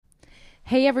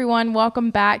Hey everyone, welcome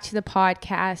back to the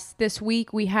podcast. This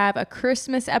week we have a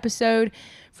Christmas episode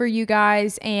for you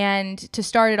guys, and to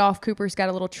start it off, Cooper's got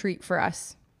a little treat for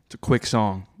us. It's a quick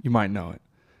song. You might know it.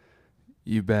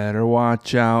 You better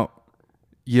watch out.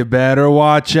 You better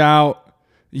watch out.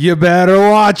 You better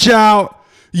watch out.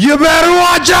 You better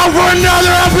watch out for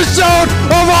another episode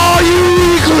of All You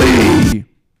Weekly.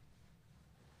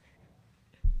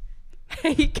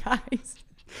 Hey guys.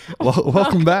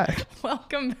 Welcome back.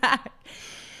 Welcome back.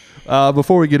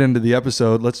 Before we get into the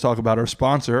episode, let's talk about our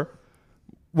sponsor,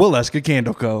 Waleska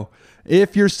Candle Co.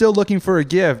 If you're still looking for a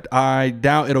gift, I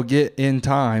doubt it'll get in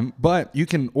time, but you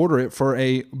can order it for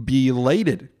a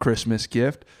belated Christmas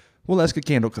gift. Waleska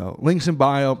Candle Co. Links in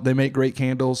bio. They make great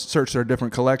candles. Search their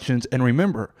different collections. And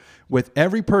remember, with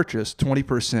every purchase,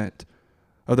 20%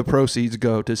 of the proceeds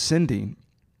go to sending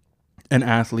an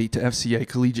athlete to FCA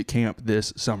Collegiate Camp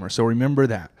this summer. So remember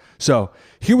that. So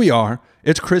here we are.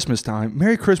 It's Christmas time.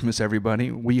 Merry Christmas,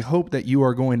 everybody. We hope that you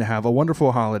are going to have a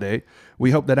wonderful holiday.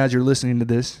 We hope that as you're listening to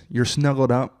this, you're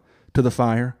snuggled up to the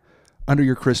fire under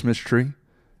your Christmas tree,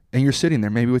 and you're sitting there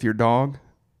maybe with your dog,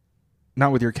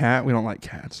 not with your cat. We don't like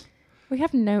cats. I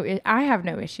have no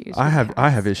issues. I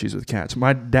have issues with cats.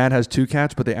 My dad has 2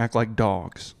 cats, but they act like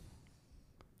dogs.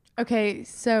 Okay,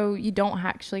 so you don't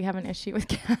actually have an issue with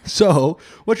cats. So,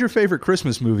 what's your favorite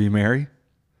Christmas movie, Mary?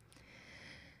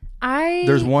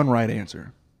 There's one right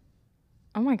answer.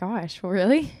 Oh my gosh,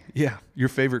 really? Yeah, your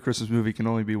favorite Christmas movie can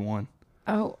only be one.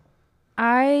 Oh,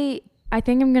 I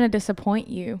think I'm going to disappoint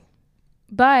you.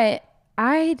 But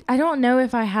I don't know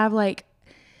if I have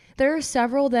there are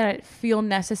several that feel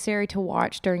necessary to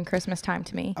watch during Christmas time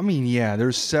to me. I mean, yeah,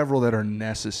 there's several that are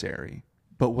necessary,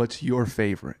 but what's your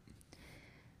favorite?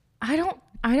 I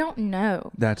don't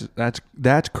know.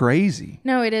 That's crazy.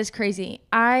 No, it is crazy.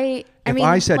 If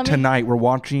I said tonight we're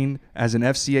watching as an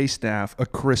FCA staff a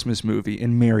Christmas movie,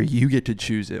 and Mary, you get to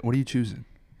choose it. What are you choosing?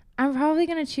 I'm probably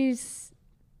gonna choose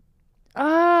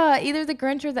either the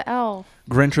Grinch or the Elf.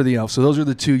 Grinch or the Elf. So those are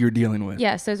the 2 you're dealing with.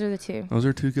 Yes, those are the 2. Those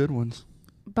are 2 good ones.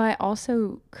 But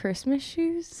also Christmas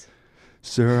shoes.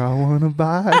 Sir, I want to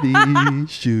buy these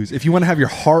shoes. If you want to have your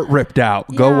heart ripped out,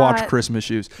 go watch Christmas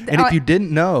Shoes. And if you didn't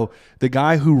know, the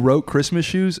guy who wrote Christmas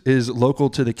Shoes is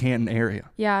local to the Canton area.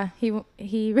 Yeah, he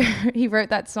wrote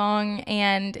that song,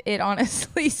 and it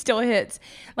honestly still hits.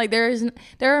 There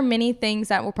are many things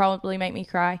that will probably make me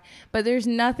cry, but there's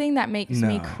nothing that makes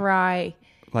me cry.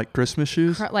 Like Christmas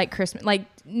Shoes? Like Christmas.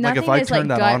 Nothing if I is turned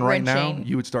that on right gut-wrenching. now,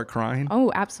 you would start crying?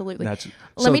 Oh, absolutely.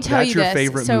 Let me tell you this.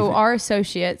 Favorite so movie. Our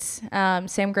associates,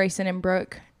 Sam Grayson and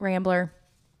Brooke Rambler,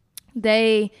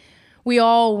 we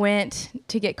all went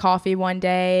to get coffee one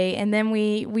day, and then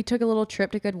we took a little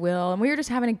trip to Goodwill, and we were just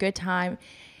having a good time.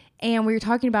 And we were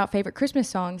talking about favorite Christmas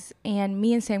songs, and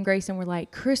me and Sam Grayson were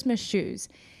like, Christmas Shoes,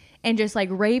 and just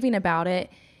raving about it.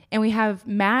 And we have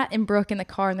Matt and Brooke in the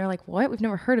car, and they're like, what? We've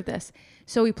never heard of this.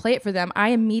 So we play it for them. I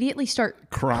immediately start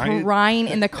crying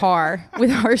in the car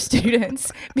with our students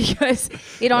because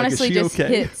it honestly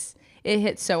hits. It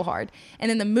hits so hard. And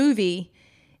then the movie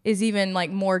is even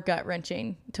more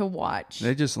gut-wrenching to watch.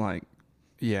 They just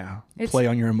play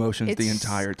on your emotions the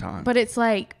entire time. But it's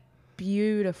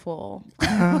beautiful.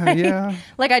 Yeah.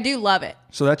 I do love it.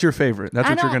 So that's your favorite. That's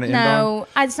what you're going to end on? No,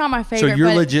 it's not my favorite. So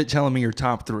you're legit telling me your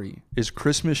top 3 is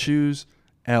Christmas Shoes,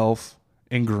 Elf,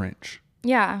 and Grinch.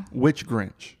 Yeah. Which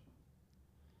Grinch?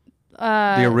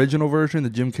 The original version, the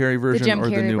Jim Carrey version, or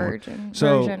the new one?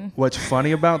 So what's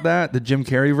funny about that, the Jim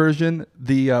Carrey version,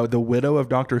 the widow of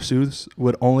Dr. Seuss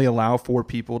would only allow 4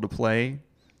 people to play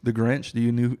the Grinch. Do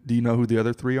you know who the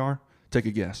other 3 are? Take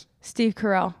a guess. Steve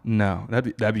Carell. No,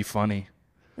 that'd be funny.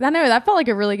 I know, that felt like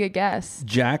a really good guess.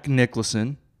 Jack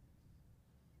Nicholson.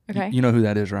 Okay. You know who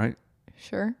that is, right?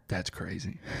 Sure. That's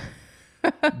crazy.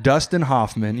 Dustin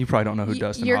Hoffman. You probably don't know who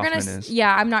Dustin Hoffman is.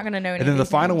 Yeah, I'm not going to know anything. And then the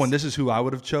final one, this is who I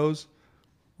would have chose.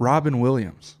 Robin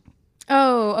Williams.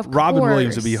 Oh, of course. Robin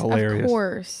Williams would be hilarious. Of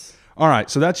course. All right,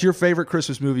 so that's your favorite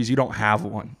Christmas movies. You don't have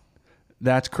one.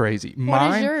 That's crazy.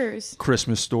 What is yours?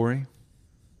 Christmas Story.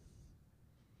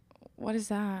 What is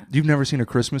that? You've never seen A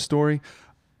Christmas Story?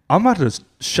 I'm about to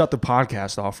shut the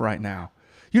podcast off right now.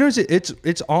 You know,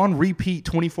 it's on repeat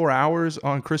 24 hours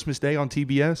on Christmas Day on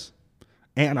TBS.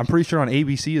 And I'm pretty sure on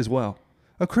ABC as well.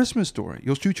 A Christmas Story.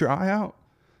 You'll shoot your eye out.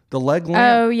 The leg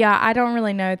lamp. Oh, yeah. I don't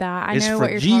really know that. I know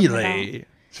what you're talking about.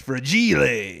 It's fragile.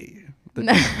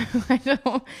 No, I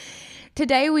don't.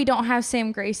 Today, we don't have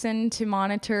Sam Grayson to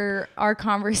monitor our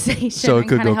conversation so it and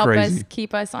could kind of help crazy. us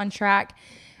keep us on track.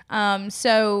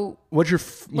 So what's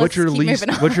your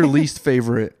least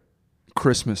favorite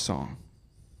Christmas song?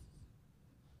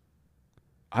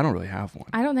 I don't really have one.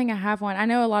 I don't think I have one. I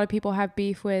know a lot of people have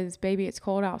beef with Baby It's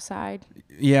Cold Outside.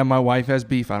 Yeah, my wife has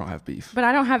beef. I don't have beef. But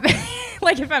I don't have,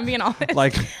 like, if I'm being honest,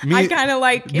 Like I kind of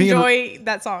like enjoy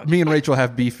that song. Me and Rachel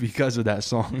have beef because of that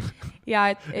song.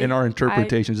 Yeah. In our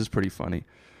interpretations, it's pretty funny.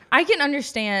 I can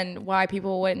understand why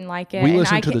people wouldn't like it. We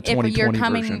listened to the 2020 if you're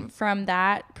coming version. from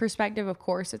that perspective, of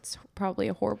course, it's probably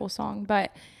a horrible song.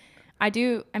 But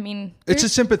It's a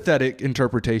sympathetic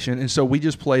interpretation, and so we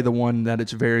just play the one that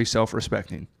it's very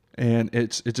self-respecting, and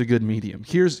it's a good medium.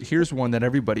 Here's one that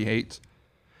everybody hates.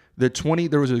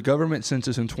 There was a government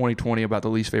census in 2020 about the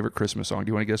least favorite Christmas song. Do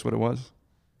you want to guess what it was?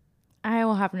 I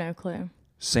will have no clue.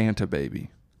 Santa Baby.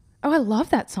 Oh, I love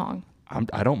that song.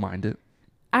 I don't mind it.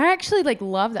 I actually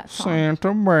love that song.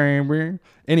 Santa Baby.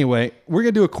 Anyway, we're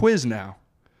going to do a quiz now.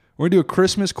 We're going to do a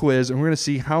Christmas quiz, and we're going to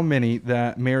see how many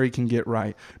that Mary can get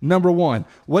right. Number 1,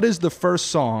 what is the first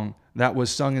song that was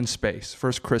sung in space?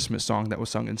 First Christmas song that was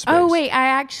sung in space. Oh, wait. I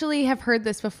actually have heard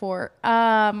this before.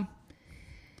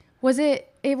 Was it?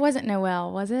 It wasn't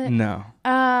Noel, was it? No.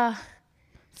 3,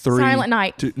 Silent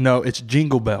Night. 2, no, it's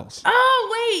Jingle Bells.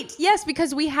 Oh, wait. Yes,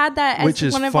 because we had that as Which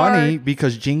is one of funny our...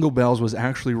 because Jingle Bells was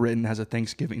actually written as a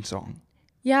Thanksgiving song.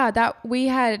 Yeah, that we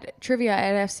had trivia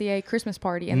at FCA Christmas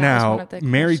party, and that was one of the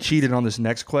Mary questions. cheated on this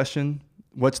next question.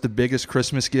 What's the biggest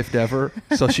Christmas gift ever?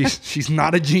 So she's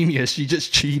not a genius. She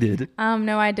just cheated.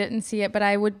 No, I didn't see it, but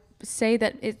I would say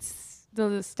that it's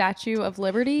the Statue of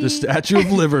Liberty. The Statue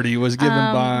of Liberty was given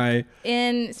by...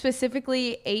 in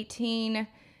specifically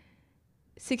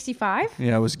 1865.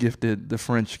 Yeah, it was gifted. The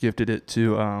French gifted it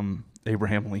to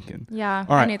Abraham Lincoln. Yeah,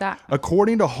 All right. I knew that.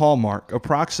 According to Hallmark,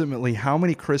 approximately how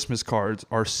many Christmas cards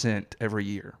are sent every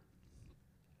year?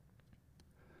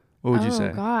 What would you say?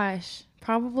 Oh, gosh.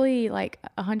 Probably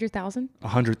 100,000.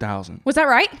 100,000. Was that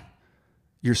right?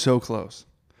 You're so close.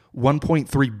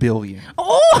 1.3 billion.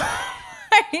 Oh,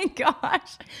 my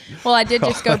gosh. Well, I did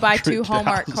just go buy 2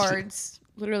 Hallmark 100,000. cards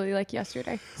literally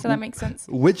yesterday. So that makes sense.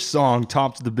 Which song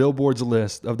tops the Billboard's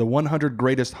list of the 100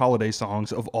 greatest holiday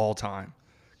songs of all time?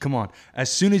 Come on.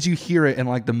 As soon as you hear it in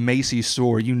the Macy's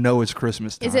store, you know it's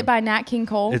Christmas time. Is it by Nat King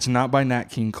Cole? It's not by Nat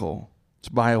King Cole. It's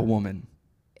by a woman.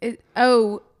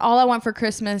 All I Want for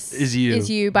Christmas Is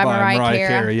You by Mariah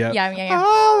Carey. Yeah. Yeah.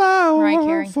 All I Mariah want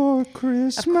Carey. for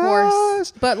Christmas. Of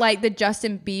course. But the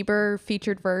Justin Bieber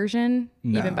featured version,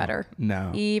 even better. No.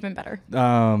 Even better.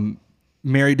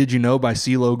 Mary, Did You Know by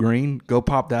CeeLo Green? Go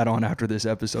pop that on after this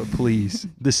episode, please.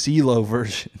 The CeeLo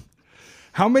version.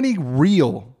 How many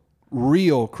real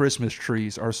Christmas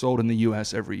trees are sold in the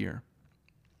U.S. every year?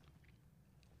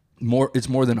 It's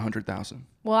more than 100,000.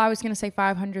 Well, I was going to say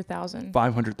 500,000.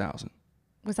 500,000.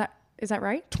 Is that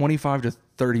right? 25 to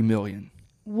 30 million.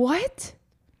 What?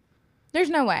 There's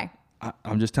no way.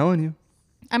 I'm just telling you.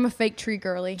 I'm a fake tree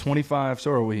girly. 25,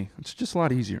 so are we. It's just a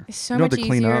lot easier. It's so You don't much have to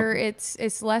clean easier. up.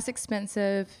 It's less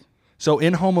expensive. So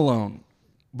in Home Alone,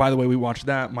 by the way, we watched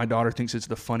that. My daughter thinks it's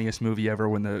the funniest movie ever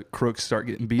when the crooks start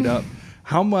getting beat up.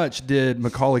 How much did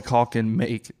Macaulay Culkin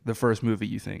make the first movie,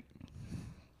 you think?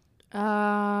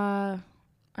 I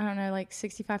don't know,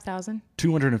 65,000.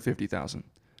 250,000.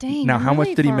 Dang. Now, I'm how much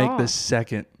really did he far make off. the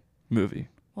second movie?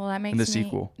 Well, that makes the me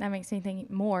sequel? That makes me think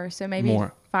more. So maybe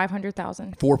More.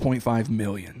 500,000. 4.5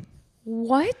 million.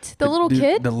 What? The little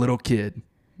kid? The little kid.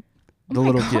 Oh The my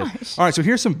little gosh. kid. All right, so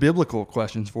here's some biblical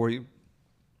questions for you.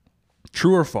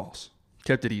 True or false?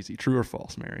 Kept it easy. True or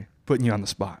false, Mary? Putting you on the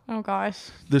spot. Oh gosh.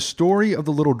 The story of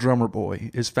the little drummer boy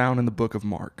is found in the book of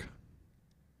Mark.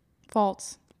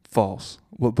 False. False.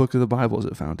 What book of the Bible is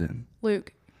it found in?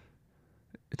 Luke.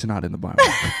 It's not in the Bible.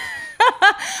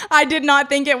 I did not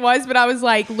think it was, but I was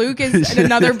like, Luke is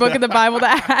another book of the Bible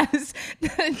that has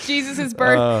Jesus'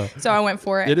 birth. So I went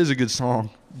for it. It is a good song.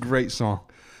 Great song.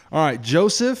 All right.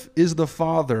 Joseph is the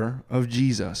father of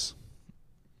Jesus.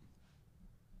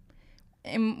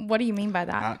 And what do you mean by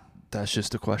that? That's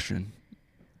just a question.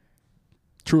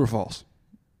 True or false?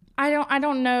 I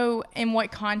don't know in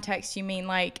what context you mean,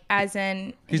 as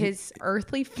in his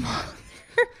earthly father.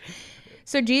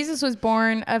 So Jesus was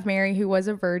born of Mary, who was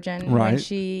a virgin when Right.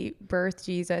 she birthed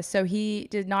Jesus. So he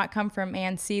did not come from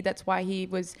man's seed. That's why he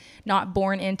was not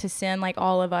born into sin like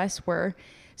all of us were.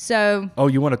 So Oh,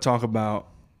 you want to talk about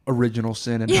original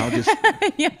sin and how it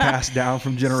just passed down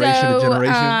from generation to So,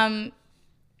 generation?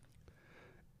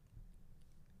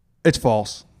 It's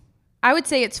false. I would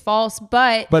say it's false,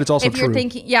 but But it's also if you're true.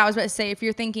 thinking, I was about to say, if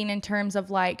you're thinking in terms of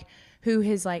who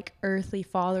his earthly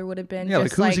father would have been, Yeah,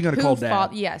 just who's he gonna call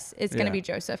dad? Yes, it's going Yeah. to be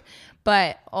Joseph,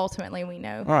 but ultimately we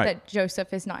know All right. that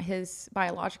Joseph is not his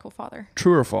biological father.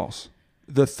 True or false?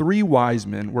 The 3 wise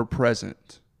men were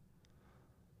present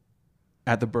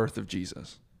at the birth of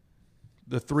Jesus.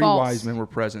 The three False. wise men were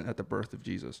present at the birth of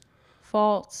Jesus.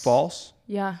 False. False?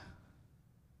 Yeah.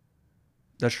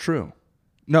 That's true.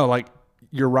 No, like,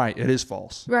 you're right. It is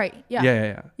false. Right.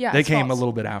 Yeah. Yeah, they it's came false. a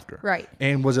little bit after. Right.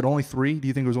 And was it only 3? Do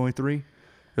you think it was only 3? It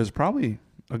was probably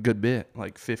a good bit,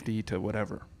 like 50 to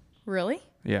whatever. Really?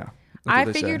 Yeah.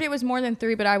 I figured it was more than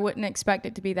 3, but I wouldn't expect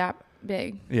it to be that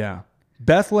big. Yeah.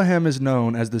 Bethlehem is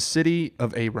known as the city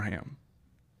of Abraham.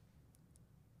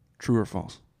 True or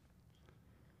false?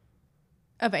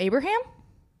 Of Abraham?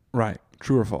 Right.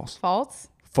 True or false? False.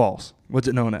 False. What's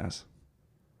it known as?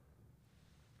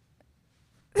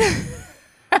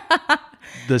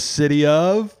 The city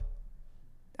of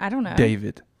I don't know.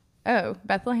 David. Oh,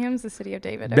 Bethlehem's the city of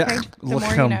David. Okay. The more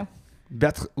you know.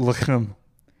 Bethlehem.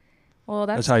 Well,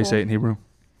 That's how you say it in Hebrew.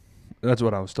 That's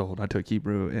what I was told. I took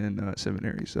Hebrew in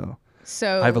seminary, so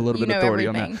So I have a little bit of authority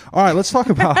on everything. that. All right, let's talk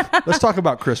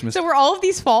about Christmas. So were all of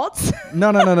these false?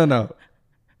 No.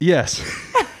 Yes.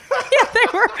 Yeah,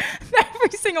 they were.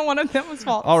 Every single one of them was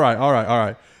false. All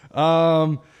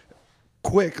right.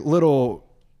 Quick little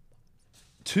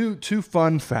two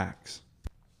fun facts.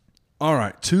 All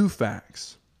right, 2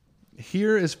 facts.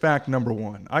 Here is fact number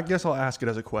 1. I guess I'll ask it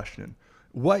as a question.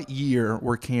 What year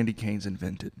were candy canes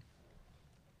invented?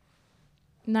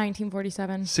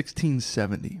 1947.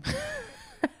 1670.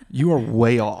 You are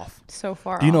way off. So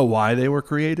far Do you off. know why they were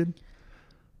created?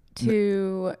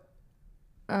 To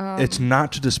It's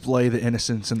not to display the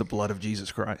innocence and the blood of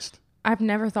Jesus Christ. I've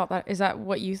never thought that. Is that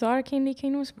what you thought a candy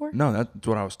cane was for? No, that's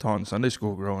what I was taught in Sunday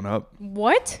school growing up.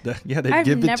 What? Yeah, they I've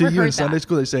give it never to you in heard Sunday that.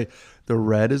 school. They say the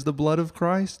red is the blood of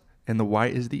Christ and the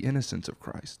white is the innocence of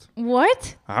Christ.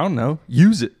 What? I don't know.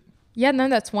 Use it. Yeah, no,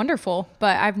 that's wonderful,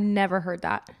 but I've never heard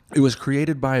that. It was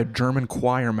created by a German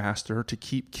choir master to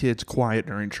keep kids quiet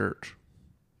during church.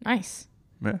 Nice.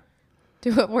 Yeah.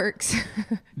 Do it works.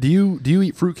 Do you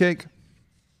eat fruitcake?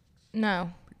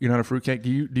 No. You're not a fruitcake. Do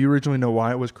you originally know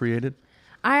why it was created?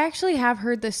 I actually have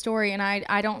heard this story, and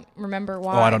I don't remember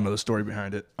why. Oh, I don't know the story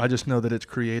behind it. I just know that it's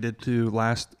created to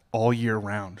last all year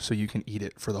round, so you can eat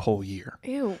it for the whole year.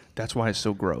 Ew. That's why it's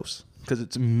so gross, because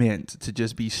it's meant to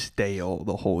just be stale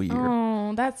the whole year.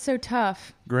 Oh, that's so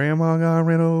tough. Grandma got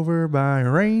ran over by a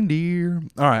reindeer.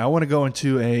 All right, I want to go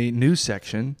into a new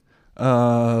section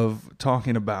of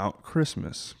talking about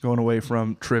Christmas, going away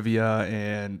from trivia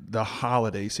and the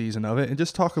holiday season of it, and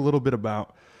just talk a little bit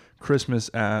about Christmas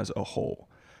as a whole.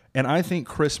 And I think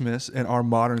Christmas in our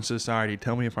modern society,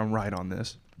 tell me if I'm right on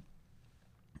this,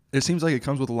 it seems like it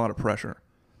comes with a lot of pressure.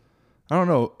 I don't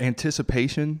know,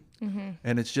 anticipation,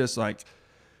 and it's just like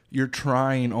you're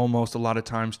trying almost a lot of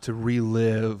times to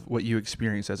relive what you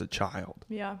experienced as a child.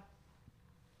 Yeah.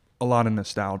 A lot of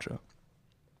nostalgia.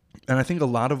 And I think a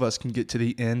lot of us can get to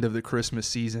the end of the Christmas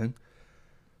season,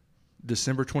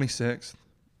 December 26th,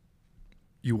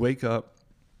 you wake up,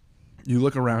 you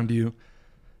look around you,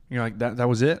 you're like, that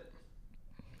was it?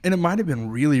 And it might have been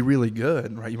really, really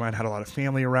good, right? You might have had a lot of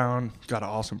family around, got an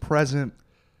awesome present,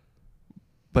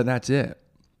 but that's it.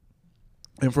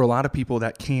 And for a lot of people,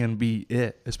 that can be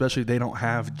it, especially if they don't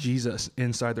have Jesus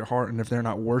inside their heart. And if they're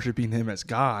not worshiping him as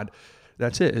God,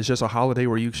 that's it. It's just a holiday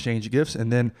where you exchange gifts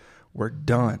and then we're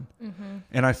done.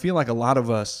 And I feel like a lot of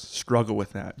us struggle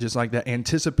with that. Just like that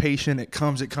anticipation, it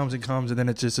comes, and then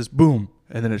it's just this boom.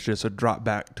 And then it's just a drop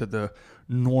back to the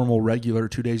normal, regular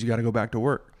 2 days you got to go back to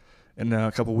work. And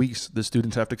a couple of weeks, the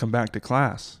students have to come back to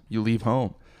class. You leave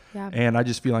home. Yeah. And I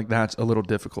just feel like that's a little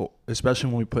difficult, especially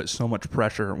when we put so much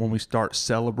pressure, when we start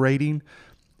celebrating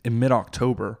in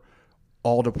mid-October,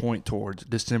 all to point towards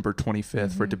December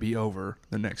 25th for it to be over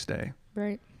the next day.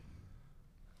 Right.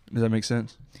 Does that make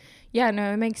sense? Yeah,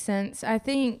 no, it makes sense. I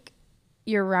think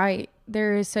you're right.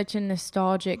 There is such a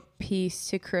nostalgic piece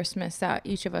to Christmas that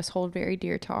each of us hold very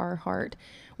dear to our heart.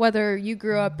 Whether you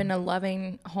grew up in a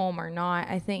loving home or not,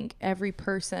 I think every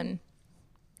person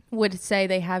would say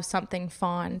they have something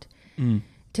fond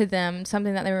to them,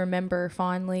 something that they remember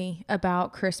fondly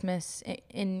about Christmas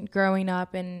in growing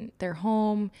up in their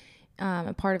home,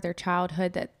 a part of their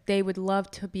childhood that they would love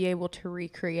to be able to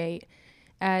recreate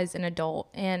as an adult.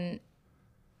 And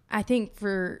I think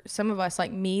for some of us,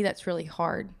 like me, that's really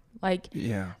hard. Like,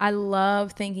 Yeah. I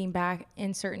love thinking back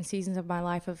in certain seasons of my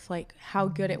life of like how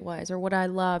good it was or what I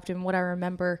loved and what I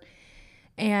remember.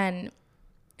 And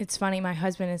it's funny, my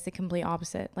husband is the complete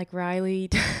opposite. Like Riley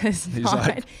does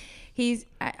not.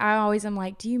 I always am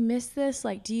like, do you miss this?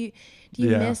 Like, do you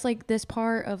miss like this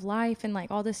part of life and like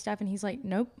all this stuff? And he's like,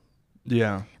 nope.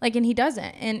 Yeah. Like, and he doesn't.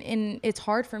 And it's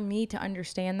hard for me to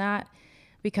understand that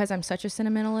because I'm such a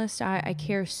sentimentalist. I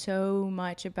care so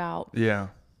much about Yeah.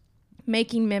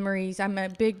 making memories. I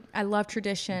love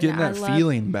tradition. Getting that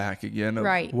feeling back again of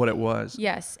Right. what it was.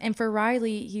 Yes. And for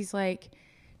Riley, he's like,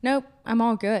 nope, I'm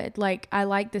all good. Like, I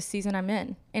like this season I'm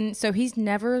in. And so he's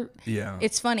never, Yeah.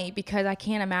 it's funny because I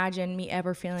can't imagine me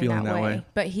ever feeling that way.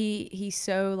 But he's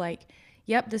so like,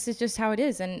 yep, this is just how it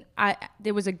is. And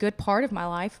it was a good part of my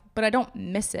life, but I don't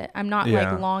miss it. I'm not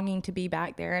like longing to be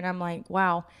back there. And I'm like,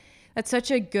 wow, that's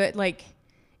such a good, like,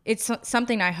 it's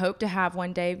something I hope to have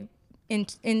one day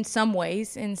in some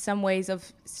ways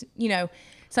of, you know,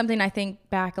 something I think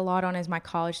back a lot on is my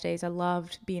college days. I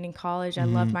loved being in college. I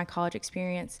loved my college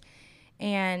experience.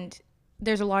 And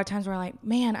there's a lot of times where I'm like,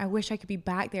 man, I wish I could be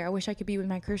back there. I wish I could be with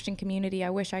my Christian community. I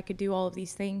wish I could do all of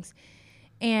these things.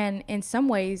 And in some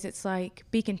ways it's like,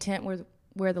 be content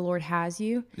where the Lord has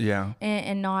you. Yeah.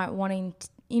 And not wanting to,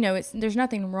 you know, there's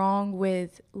nothing wrong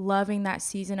with loving that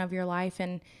season of your life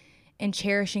and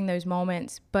cherishing those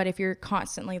moments. But if you're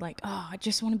constantly like, oh, I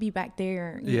just want to be back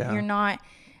there, you're not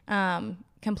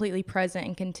completely present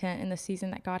and content in the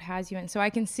season that God has you in. So I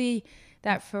can see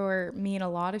that for me in a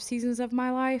lot of seasons of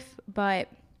my life, but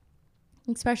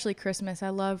especially Christmas. I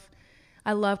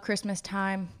love Christmas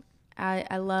time.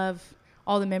 I love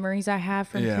all the memories I have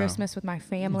from Christmas with my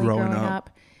family growing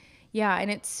up. Yeah. And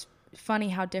it's funny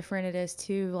how different it is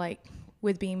too, like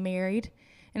with being married.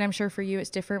 And I'm sure for you, it's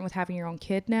different with having your own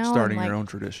kid now. Starting your own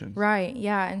tradition. Right.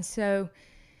 Yeah. And so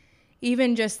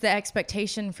even just the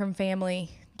expectation from family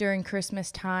during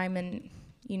Christmas time, and,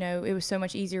 you know, it was so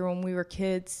much easier when we were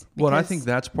kids. Well, I think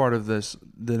that's part of the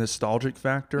nostalgic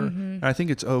factor. And I think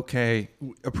it's okay.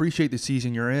 Appreciate the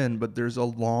season you're in, but there's a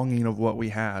longing of what we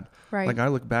had. Right. Like I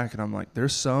look back and I'm like,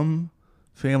 there's some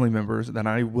family members that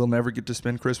I will never get to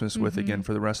spend Christmas with again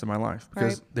for the rest of my life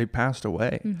because they passed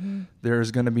away.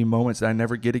 There's going to be moments that I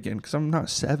never get again because I'm not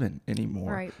 7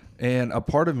 anymore. Right. And a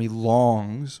part of me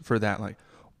longs for that, like,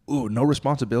 ooh, no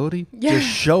responsibility. Just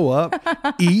show up,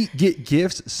 eat, get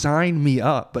gifts, sign me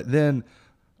up. But then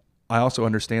I also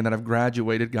understand that I've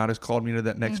graduated. God has called me to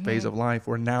that next phase of life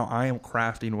where now I am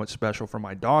crafting what's special for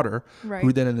my daughter,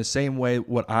 who then in the same way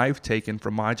what I've taken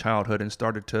from my childhood and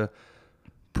started to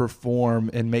perform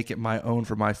and make it my own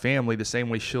for my family, the same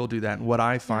way she'll do that. And what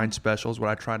I find special is what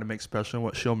I try to make special and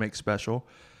what she'll make special.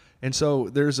 And so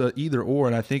there's a either or.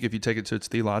 And I think if you take it to its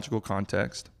theological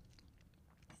context,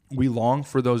 we long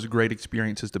for those great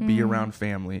experiences to be around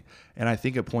family. And I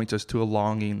think it points us to a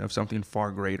longing of something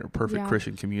far greater, perfect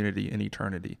Christian community in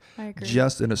eternity, I agree.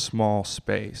 Just in a small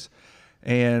space.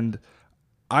 And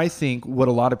I think what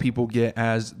a lot of people get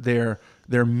as they're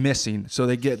missing, so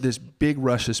they get this big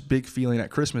rush, this big feeling at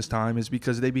Christmas time, is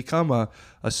because they become they're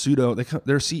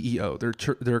CEO,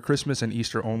 they're Christmas and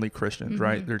Easter only Christians,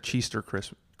 right? They're Cheester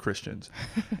Christians.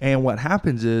 And what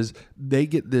happens is they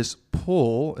get this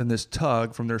pull and this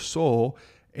tug from their soul,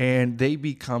 and they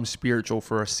become spiritual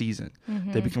for a season.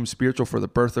 They become spiritual for the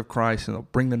birth of Christ, and they'll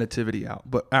bring the nativity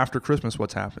out. But after Christmas,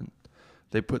 what's happened?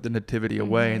 They put the nativity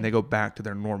away and they go back to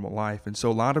their normal life. And so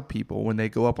a lot of people, when they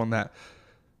go up on that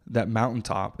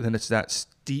mountaintop, then it's that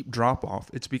steep drop off.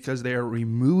 It's because they are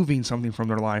removing something from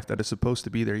their life that is supposed to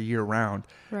be there year round.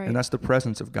 Right. And that's the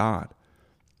presence of God.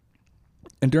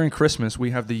 And during Christmas,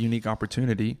 we have the unique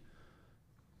opportunity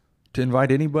to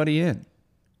invite anybody in.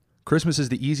 Christmas is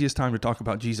the easiest time to talk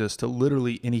about Jesus to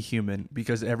literally any human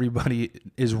because everybody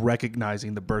is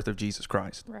recognizing the birth of Jesus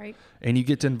Christ. Right. And you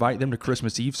get to invite them to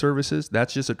Christmas Eve services.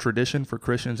 That's just a tradition for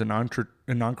Christians and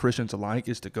non-Christians alike,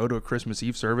 is to go to a Christmas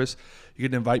Eve service. You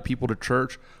can invite people to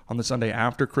church on the Sunday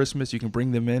after Christmas. You can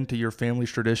bring them into your family's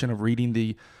tradition of reading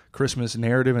the Christmas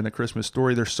narrative and the Christmas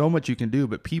story. There's so much you can do,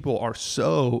 but people are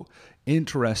so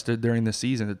interested during the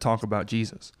season to talk about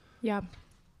Jesus. Yeah.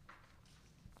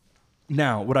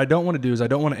 Now, what I don't want to do is I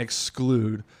don't want to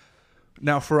exclude.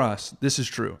 Now, for us, this is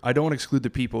true. I don't want to exclude the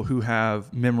people who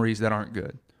have memories that aren't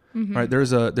good. Right?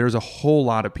 There's a whole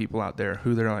lot of people out there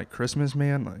who they're like, Christmas,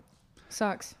 man, like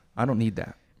Sucks. I don't need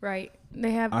that. Right. I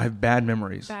have bad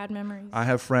memories. bad memories. I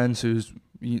have friends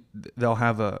they'll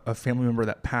have a family member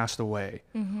that passed away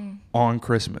on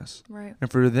Christmas. Right.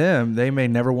 And for them, they may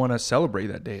never want to celebrate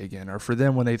that day again. Or for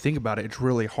them, when they think about it, it's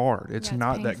really hard. It's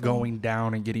not painful. that going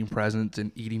down and getting presents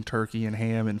and eating turkey and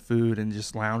ham and food and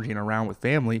just lounging around with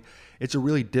family. It's a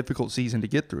really difficult season to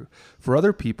get through. For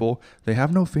other people, they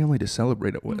have no family to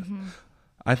celebrate it with.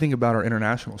 I think about our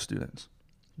international students.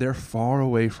 They're far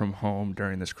away from home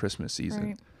during this Christmas season.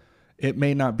 Right. It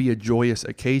may not be a joyous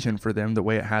occasion for them the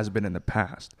way it has been in the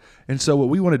past. And so what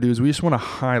we want to do is we just want to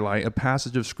highlight a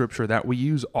passage of scripture that we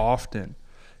use often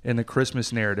in the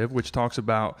Christmas narrative, which talks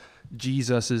about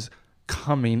Jesus's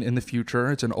coming in the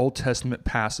future. It's an Old Testament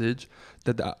passage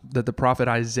that the prophet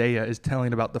Isaiah is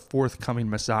telling about the forthcoming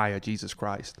Messiah, Jesus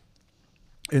Christ.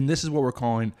 And this is what we're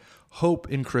calling hope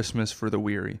in Christmas for the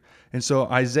weary. And so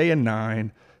Isaiah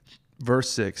 9, verse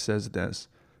 6 says this,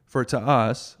 "For to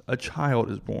us a child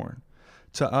is born,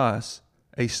 to us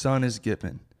a son is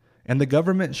given, and the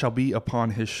government shall be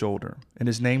upon his shoulder, and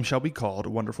his name shall be called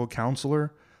Wonderful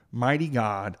Counselor, Mighty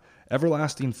God,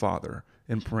 Everlasting Father,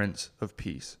 and Prince of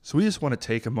Peace." So we just want to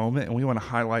take a moment and we want to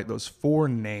highlight those 4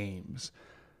 names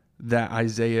that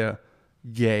Isaiah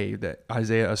gave, that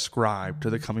Isaiah ascribed to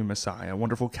the coming Messiah: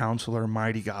 Wonderful Counselor,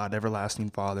 Mighty God,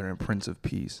 Everlasting Father, and Prince of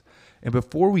Peace. And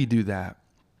before we do that,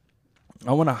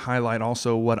 I want to highlight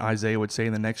also what Isaiah would say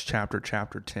in the next chapter,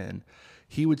 chapter 10.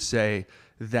 He would say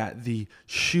that the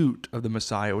shoot of the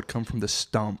Messiah would come from the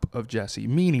stump of Jesse,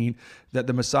 meaning that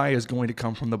the Messiah is going to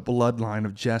come from the bloodline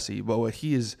of Jesse. But what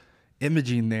he is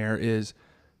imaging there is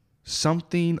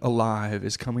something alive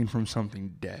is coming from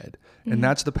something dead. And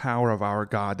that's the power of our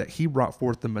God, that he brought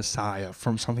forth the Messiah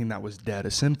from something that was dead,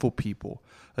 a sinful people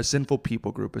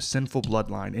group, a sinful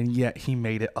bloodline, and yet he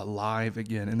made it alive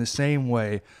again. In the same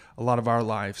way, a lot of our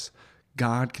lives,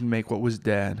 God can make what was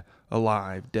dead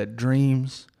alive. Dead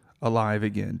dreams, alive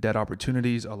again. Dead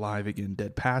opportunities, alive again.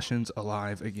 Dead passions,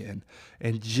 alive again.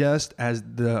 And just as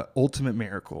the ultimate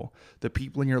miracle, the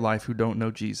people in your life who don't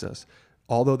know Jesus,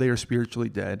 although they are spiritually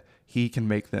dead, he can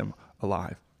make them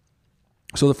alive.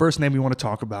 So the first name we want to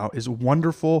talk about is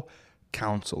Wonderful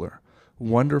Counselor.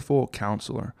 Wonderful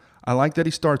Counselor. I like that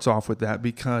he starts off with that,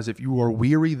 because if you are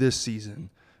weary this season,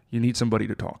 you need somebody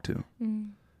to talk to.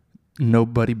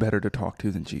 Nobody better to talk to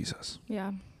than Jesus.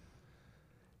 Yeah.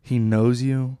 He knows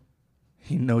you.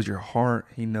 He knows your heart.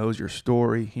 He knows your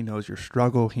story. He knows your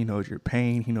struggle. He knows your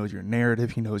pain. He knows your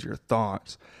narrative. He knows your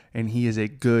thoughts. And he is a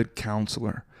good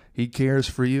counselor. He cares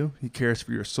for you. He cares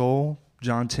for your soul.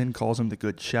 John 10 calls him the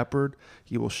good shepherd.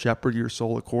 He will shepherd your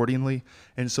soul accordingly.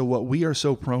 And so what we are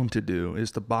so prone to do is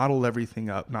to bottle everything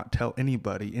up, not tell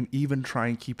anybody, and even try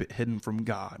and keep it hidden from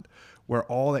God, where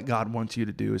all that God wants you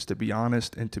to do is to be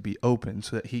honest and to be open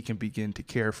so that he can begin to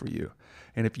care for you.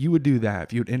 And if you would do that,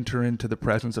 if you would enter into the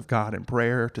presence of God in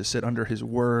prayer, to sit under his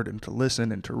word and to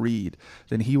listen and to read,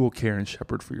 then he will care and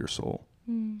shepherd for your soul.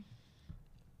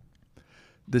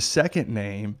 The second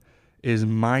name is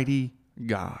Mighty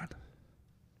God.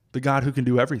 The God who can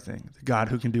do everything, the God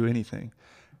who can do anything.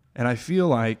 And I feel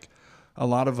like a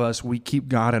lot of us, we keep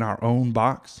God in our own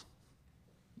box,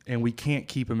 and we can't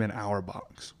keep him in our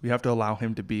box. We have to allow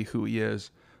him to be who he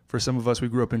is. For some of us, we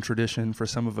grew up in tradition. For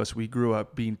some of us, we grew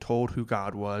up being told who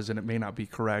God was, and it may not be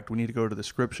correct. We need to go to the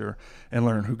scripture and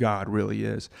learn who God really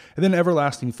is. And then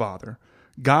Everlasting Father.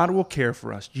 God will care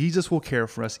for us. Jesus will care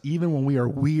for us even when we are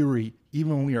weary,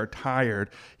 even when we are tired.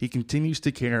 He continues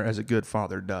to care as a good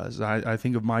father does. I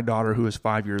think of my daughter who is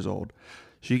 5 years old.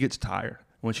 She gets tired.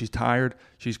 When she's tired,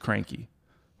 she's cranky.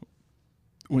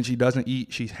 When she doesn't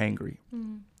eat, she's hangry.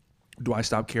 Do I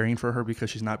stop caring for her because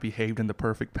she's not behaved in the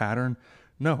perfect pattern?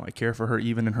 No, I care for her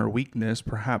even in her weakness,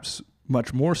 perhaps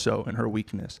much more so in her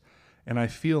weakness. And I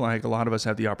feel like a lot of us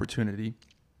have the opportunity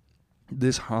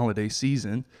this holiday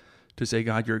season to say,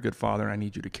 God, you're a good father, and I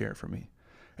need you to care for me.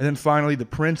 And then finally, the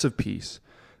Prince of Peace.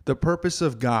 The purpose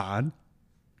of God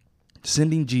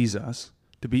sending Jesus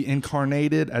to be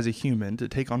incarnated as a human, to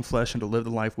take on flesh and to live the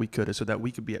life we could, is so that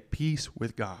we could be at peace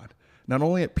with God. Not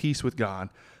only at peace with God,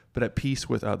 but at peace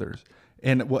with others.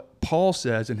 And what Paul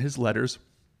says in his letters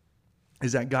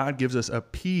is that God gives us a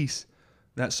peace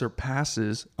that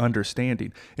surpasses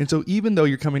understanding. And so even though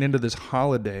you're coming into this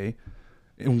holiday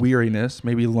in weariness,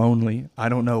 maybe lonely, I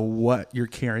don't know what you're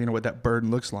carrying or what that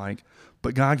burden looks like,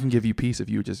 but God can give you peace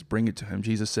if you just bring it to him.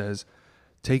 Jesus says,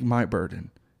 take my burden,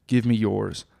 give me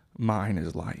yours, mine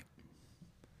is light.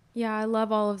 Yeah, I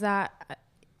love all of that.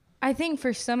 I think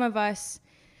for some of us,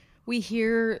 we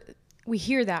hear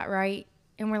that, right?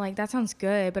 And we're like, that sounds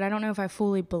good, but I don't know if I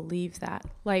fully believe that.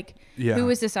 Like, who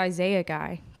was this Isaiah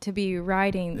guy to be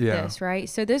writing this, right?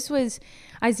 So this was,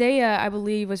 Isaiah, I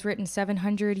believe, was written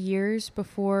 700 years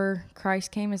before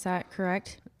Christ came. Is that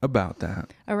correct? About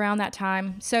that. Around that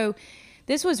time. So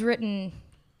this was written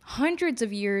hundreds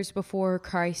of years before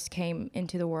Christ came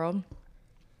into the world.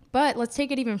 But let's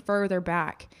take it even further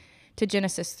back to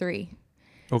Genesis 3.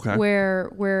 Okay.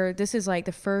 Where this is like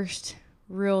the first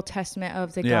real testament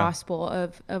of the gospel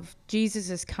of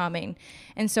Jesus' coming.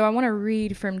 And so I want to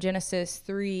read from Genesis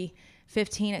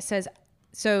 3:15. It says,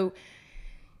 so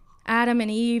Adam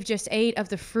and Eve just ate of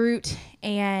the fruit,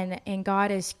 and God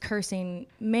is cursing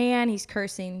man, he's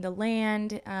cursing the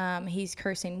land, he's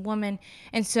cursing woman.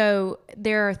 And so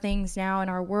there are things now in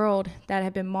our world that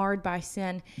have been marred by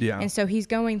sin. Yeah. And so he's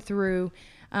going through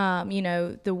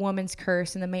the woman's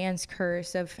curse and the man's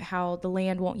curse of how the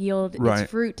land won't yield Right.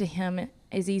 its fruit to him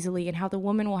as easily, and how the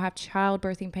woman will have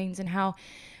childbirthing pains, and how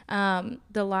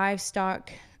the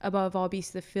livestock above all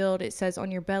beasts of the field, it says, on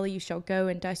your belly you shall go,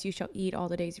 and dust you shall eat all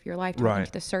the days of your life, talking Right.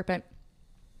 to the serpent.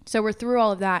 So we're through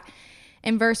all of that.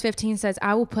 And verse 15 says,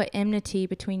 I will put enmity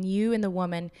between you and the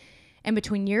woman, and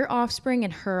between your offspring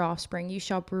and her offspring. He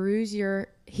shall bruise your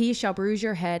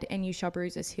head, and you shall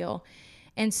bruise his heel.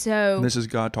 And so And this is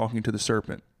God talking to the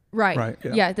serpent. Right. Right,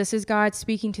 yeah. Yeah. This is God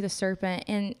speaking to the serpent.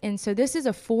 And so this is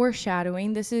a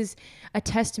foreshadowing. This is a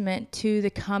testament to the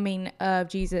coming of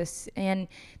Jesus. And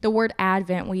the word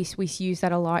Advent, we use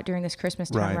that a lot during this Christmas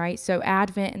time, right? So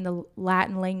Advent in the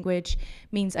Latin language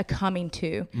means a coming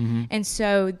to. Mm-hmm. And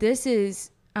so this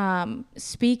is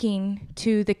speaking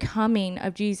to the coming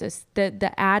of Jesus.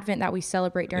 The Advent that we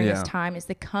celebrate during this time is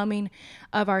the coming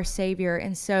of our Savior.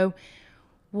 And so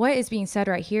what is being said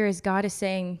right here is God is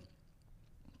saying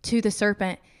to the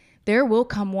serpent, there will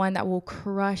come one that will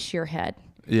crush your head.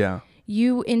 Yeah.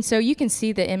 And so you can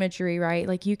see the imagery, right?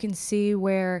 Like you can see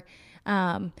where,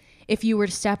 if you were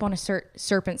to step on a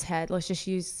serpent's head, let's just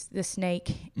use the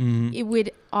snake, it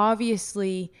would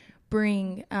obviously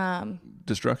bring,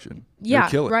 destruction. yeah,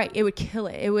 kill it. right. It would kill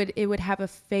it. It would have a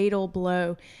fatal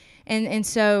blow. And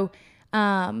so,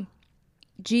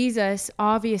 Jesus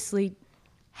obviously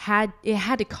had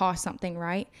to cost something,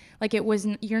 right? Like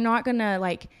you're not gonna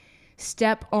like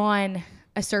step on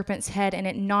a serpent's head and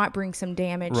it not bring some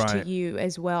damage to you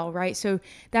as well, right? So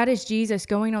that is Jesus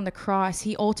going on the cross.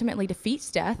 He ultimately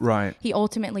defeats death. Right. He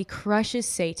ultimately crushes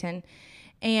Satan,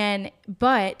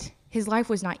 but his life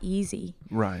was not easy.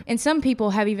 Right. And some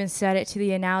people have even said it to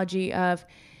the analogy of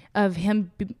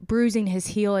him bruising his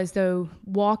heel, as though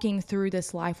walking through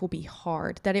this life will be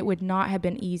hard, that it would not have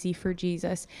been easy for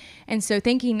Jesus. And so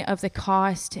thinking of the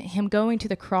cost, him going to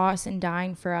the cross and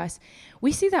dying for us,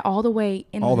 we see that all the way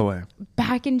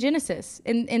back in Genesis.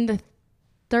 In the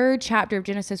 3rd chapter of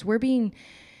Genesis, we're being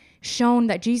shown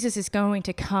that Jesus is going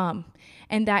to come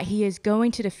and that he is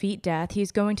going to defeat death. He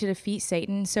is going to defeat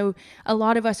Satan. So a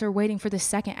lot of us are waiting for the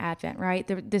second advent, right?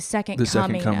 The second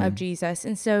coming of Jesus.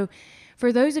 And so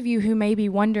for those of you who may be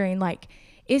wondering, like,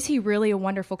 is he really a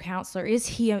wonderful counselor? Is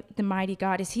he the mighty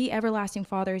God? Is he everlasting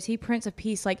Father? Is he Prince of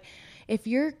Peace? Like, if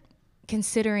you're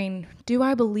considering, do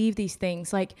I believe these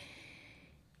things? Like,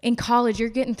 in college, you're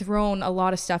getting thrown a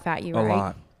lot of stuff at you, right? A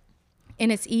lot.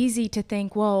 And it's easy to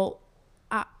think, well,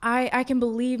 I can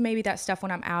believe maybe that stuff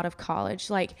when I'm out of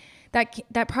college. Like,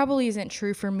 that probably isn't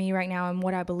true for me right now and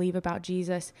what I believe about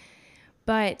Jesus.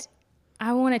 But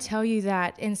I want to tell you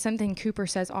that, and something Cooper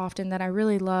says often that I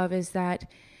really love, is that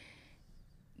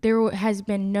there has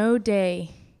been no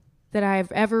day that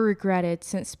I've ever regretted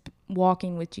since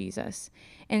walking with Jesus.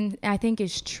 And I think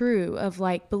it's true of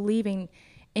like believing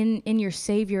in your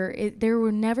Savior. There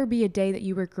will never be a day that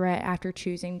you regret after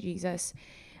choosing Jesus,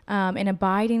 and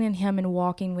abiding in him and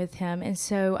walking with him. And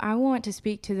so I want to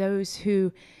speak to those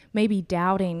who may be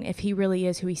doubting if he really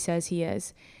is who he says he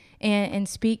is, and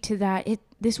speak to that.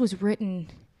 This was written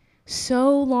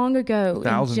so long ago.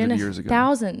 Thousands of years ago.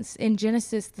 Thousands in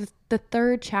Genesis, the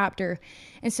 3rd chapter.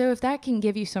 And so if that can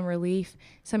give you some relief,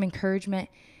 some encouragement,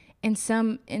 and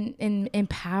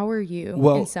empower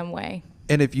you in some way.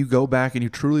 And if you go back and you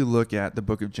truly look at the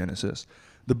book of Genesis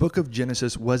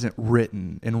wasn't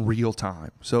written in real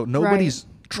time. So nobody's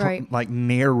like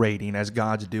narrating as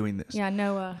God's doing this. Yeah,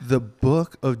 Noah. The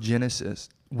book of Genesis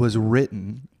was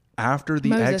written after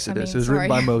the Exodus. It was written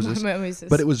by Moses.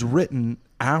 But it was written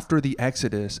after the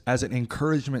Exodus as an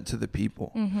encouragement to the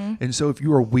people. Mm-hmm. And so if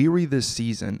you are weary this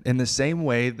season, in the same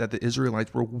way that the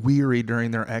Israelites were weary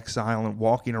during their exile and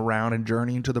walking around and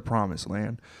journeying to the promised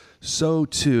land, so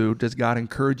too does God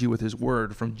encourage you with his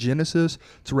word from Genesis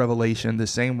to Revelation, the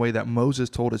same way that Moses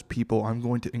told his people, I'm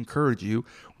going to encourage you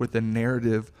with the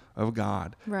narrative of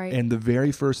God. Right. And the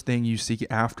very first thing you see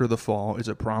after the fall is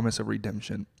a promise of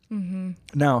redemption. Mm-hmm.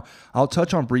 Now, I'll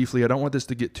touch on briefly, I don't want this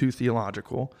to get too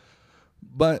theological,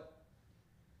 but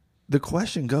the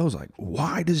question goes like,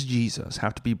 why does Jesus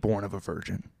have to be born of a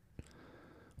virgin?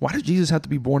 Why does Jesus have to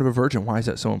be born of a virgin? Why is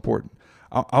that so important?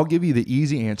 I'll give you the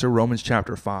easy answer, Romans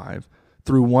chapter 5.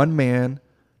 Through one man,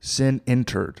 sin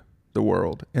entered the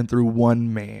world, and through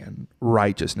one man,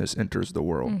 righteousness enters the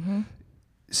world. Mm-hmm.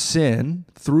 Sin,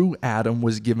 through Adam,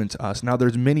 was given to us. Now,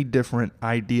 there's many different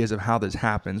ideas of how this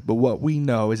happens, but what we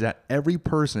know is that every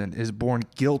person is born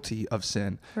guilty of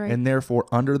sin, and therefore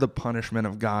under the punishment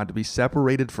of God, to be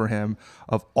separated from him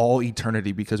of all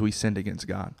eternity because we sinned against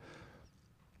God.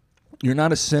 You're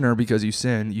not a sinner because you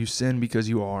sin. You sin because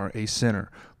you are a sinner.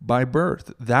 By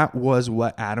birth, that was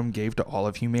what Adam gave to all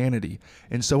of humanity.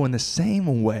 And so in the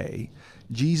same way,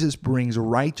 Jesus brings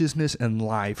righteousness and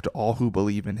life to all who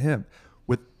believe in him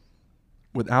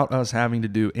without us having to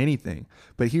do anything.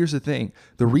 But here's the thing.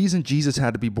 The reason Jesus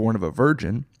had to be born of a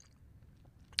virgin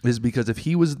is because if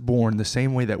he was born the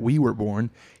same way that we were born,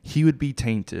 he would be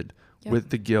tainted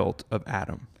with the guilt of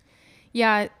Adam.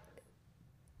 Yeah.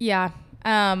 Yeah.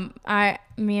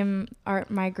 Me and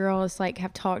my girls like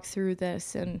have talked through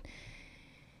this, and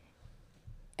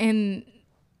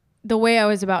the way I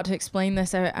was about to explain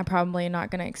this, I'm probably not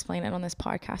going to explain it on this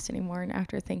podcast anymore. And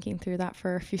after thinking through that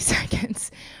for a few seconds,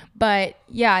 but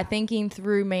yeah, thinking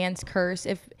through man's curse,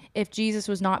 if Jesus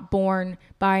was not born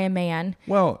by a man.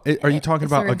 Well, are you talking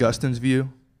about Augustine's view?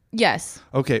 Yes.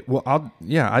 Okay. Well,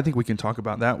 I think we can talk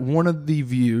about that. One of the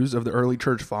views of the early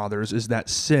church fathers is that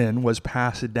sin was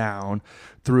passed down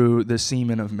through the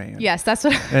semen of man. Yes, that's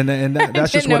what.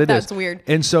 That's just what it is. That's weird.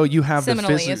 And so you have the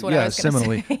physical. Yeah,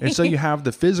 similarly. And so you have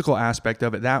the physical aspect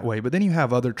of it that way, but then you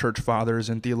have other church fathers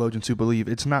and theologians who believe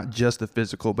it's not just the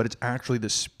physical, but it's actually the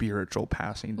spiritual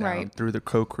passing down through the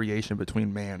co-creation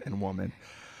between man and woman.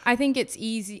 I think it's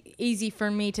easy for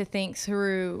me to think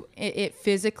through it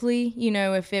physically. You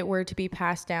know, if it were to be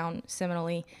passed down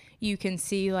seminally, you can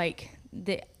see like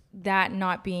that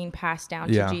not being passed down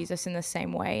to Jesus in the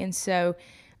same way. And so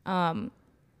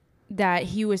that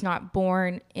he was not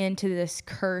born into this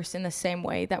curse in the same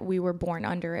way that we were born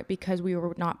under it, because we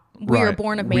were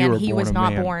born of man. He was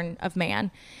not born of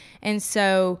man. And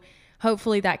so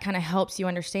hopefully that kind of helps you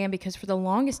understand, because for the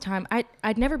longest time,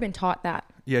 I'd never been taught that.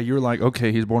 Yeah, you're like,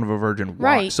 okay, he's born of a virgin.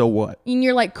 Right. So what? And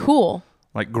you're like, cool.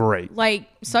 Like, great. Like,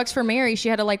 sucks for Mary. She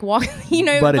had to like walk, you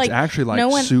know. But it's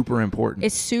actually super important.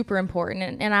 It's super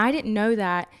important. And I didn't know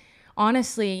that,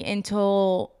 honestly,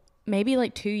 until maybe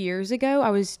like 2 years ago. I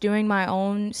was doing my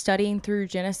own studying through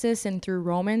Genesis and through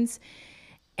Romans.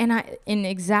 And in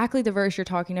exactly the verse you're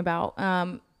talking about,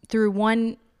 through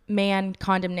one man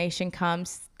condemnation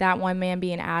comes, that one man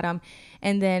being Adam.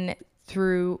 And then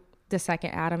through the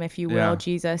second Adam, if you will,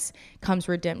 Jesus, comes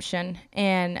redemption.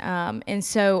 And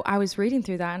so I was reading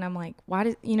through that, and I'm like,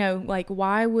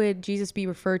 why would Jesus be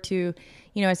referred to,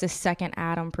 as the second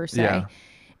Adam per se? Yeah.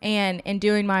 And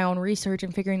doing my own research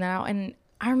and figuring that out. And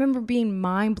I remember being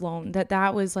mind blown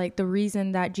that was like the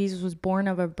reason that Jesus was born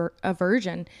of a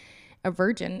virgin.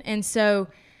 And so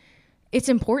it's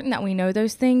important that we know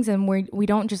those things, and we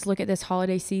don't just look at this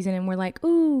holiday season and we're like,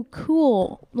 ooh,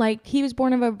 cool. Like, he was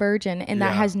born of a virgin, and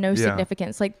that has no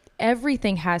significance. Like,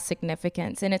 everything has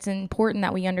significance, and it's important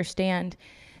that we understand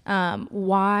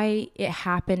why it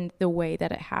happened the way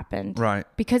that it happened. Right.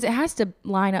 Because it has to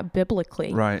line up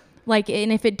biblically. Right. Like,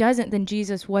 and if it doesn't, then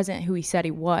Jesus wasn't who he said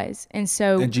he was. And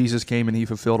Jesus came and he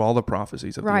fulfilled all the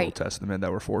prophecies of the Old Testament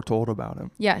that were foretold about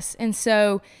him. Yes. And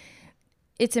so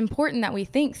it's important that we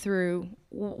think through,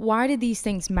 why did these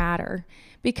things matter?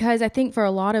 Because I think for a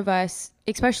lot of us,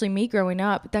 especially me growing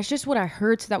up, that's just what I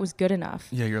heard, so that was good enough.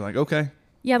 Yeah, you're like, okay.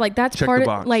 Yeah, like that's check part the of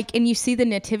box. Like, and you see the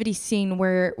nativity scene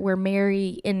where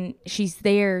Mary, and she's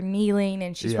there kneeling,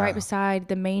 and she's right beside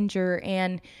the manger,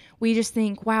 and we just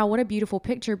think, wow, what a beautiful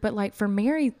picture. But like for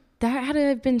Mary, that had to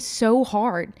have been so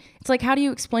hard. It's like, how do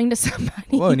you explain to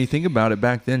somebody? Well, and you think about it,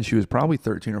 back then she was probably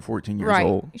 13 or 14 years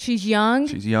old. She's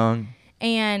young.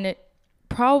 And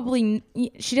probably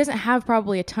she doesn't have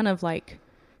probably a ton of like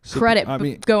credit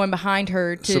going behind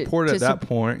her to support at that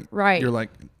point. Right. You're like,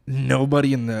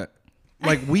 nobody in the,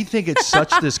 like, we think it's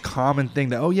such this common thing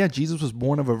that, oh yeah, Jesus was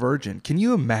born of a virgin. Can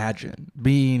you imagine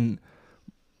being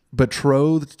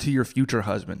betrothed to your future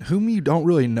husband, whom you don't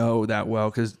really know that well,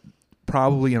 because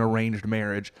probably an arranged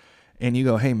marriage, and you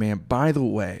go, hey man, by the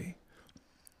way,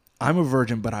 I'm a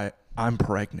virgin, but I'm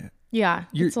pregnant. Yeah.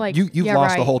 It's like, you've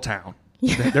lost the whole town.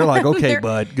 They're like, okay,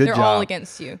 bud, good job. They're all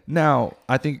against you. Now,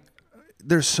 I think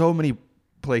there's so many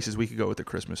places we could go with the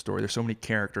Christmas story. There's so many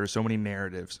characters, so many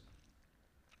narratives.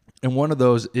 And one of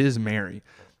those is Mary.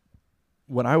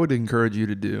 What I would encourage you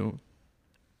to do,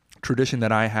 tradition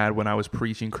that I had when I was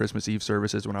preaching Christmas Eve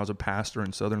services when I was a pastor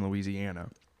in southern Louisiana,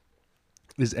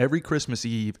 is every Christmas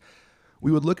Eve,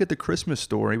 we would look at the Christmas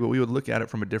story, but we would look at it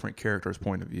from a different character's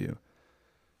point of view.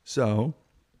 So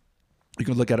you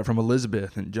can look at it from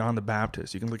Elizabeth and John the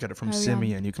Baptist. You can look at it from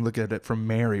Simeon. You can look at it from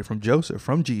Mary, from Joseph,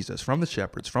 from Jesus, from the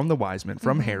shepherds, from the wise men,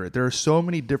 from Herod. There are so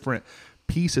many different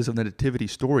pieces of the nativity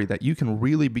story that you can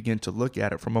really begin to look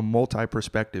at it from a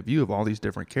multi-perspective view of all these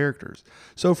different characters.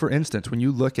 So for instance, when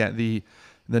you look at the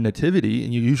nativity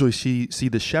and you usually see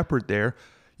the shepherd there,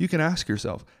 you can ask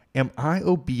yourself, Am I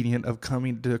obedient of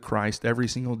coming to Christ every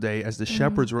single day as the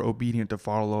shepherds were obedient to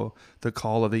follow the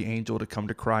call of the angel to come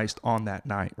to Christ on that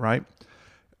night, right?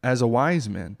 As a wise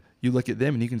man, you look at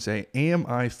them and you can say, am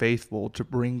I faithful to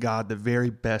bring God the very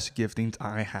best giftings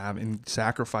I have and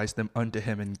sacrifice them unto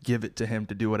him and give it to him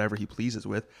to do whatever he pleases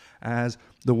with, as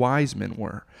the wise men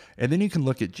were? And then you can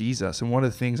look at Jesus. And one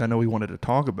of the things I know we wanted to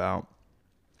talk about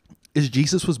is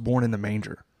Jesus was born in the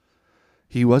manger.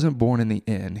 He wasn't born in the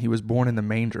inn. He was born in the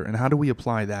manger. And how do we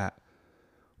apply that?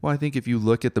 Well, I think if you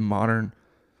look at the modern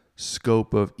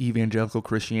scope of evangelical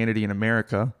Christianity in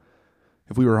America,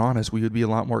 if we were honest, we would be a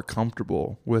lot more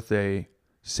comfortable with a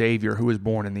Savior who was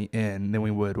born in the inn than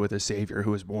we would with a Savior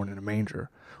who was born in a manger.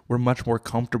 We're much more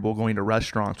comfortable going to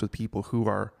restaurants with people who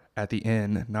are at the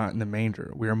inn, not in the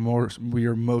manger. We are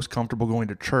most comfortable going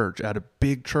to church at a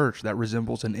big church that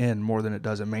resembles an inn more than it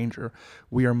does a manger.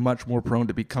 We are much more prone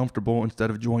to be comfortable instead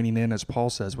of joining in, as Paul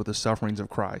says, with the sufferings of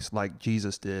Christ, like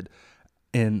Jesus did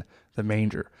in the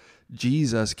manger.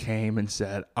 Jesus came and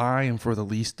said, I am for the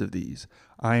least of these.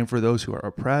 I am for those who are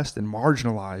oppressed and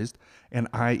marginalized, and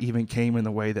I even came in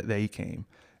the way that they came,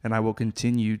 and I will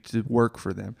continue to work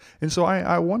for them. And so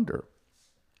I wonder,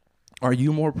 are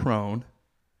you more prone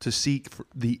to seek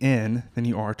the inn than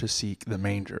you are to seek the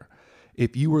manger?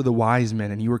 If you were the wise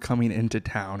men and you were coming into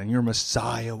town and your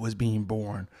Messiah was being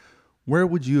born, where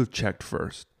would you have checked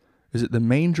first? Is it the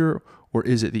manger or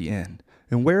is it the inn?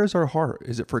 And where is our heart?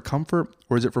 Is it for comfort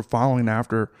or is it for following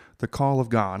after the call of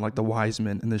God like the wise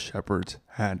men and the shepherds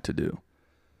had to do?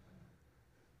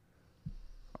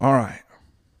 All right.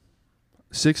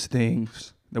 6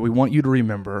 things that we want you to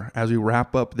remember as we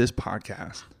wrap up this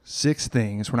podcast. 6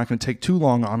 things. We're not going to take too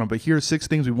long on them, but here's 6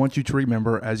 things we want you to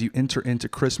remember as you enter into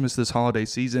Christmas this holiday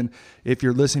season. If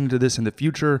you're listening to this in the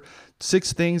future,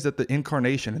 6 things that the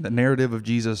incarnation and the narrative of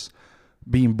Jesus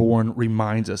being born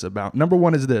reminds us about. Number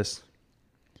 1 is this.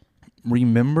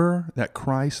 Remember that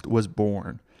Christ was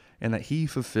born and that he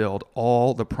fulfilled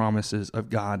all the promises of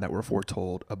God that were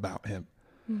foretold about him.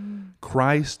 Mm-hmm.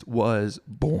 Christ was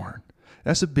born.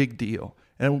 That's a big deal.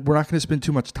 And we're not going to spend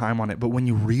too much time on it, but when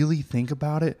you really think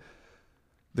about it,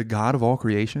 the God of all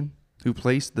creation, who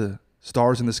placed the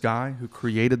stars in the sky, who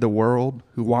created the world,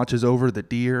 who watches over the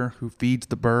deer, who feeds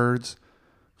the birds,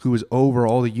 who is over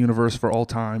all the universe for all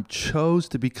time, chose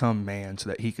to become man so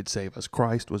that he could save us.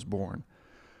 Christ was born.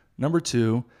 Number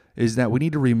 2 is that we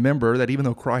need to remember that even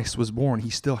though Christ was born,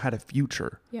 he still had a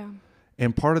future. Yeah.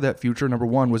 And part of that future, number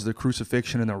 1, was the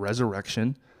crucifixion and the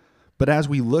resurrection. But as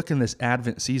we look in this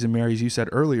Advent season, Mary, as you said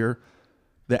earlier,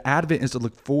 the Advent is to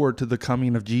look forward to the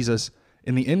coming of Jesus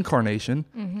in the incarnation.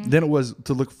 Mm-hmm. Then it was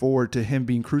to look forward to him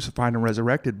being crucified and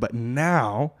resurrected. But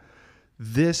now,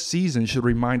 this season should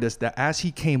remind us that as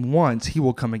he came once, he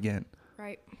will come again.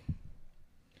 Right.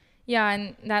 Yeah,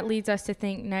 and that leads us to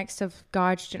think next of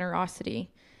God's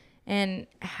generosity. And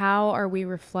how are we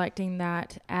reflecting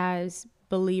that as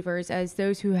believers, as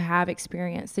those who have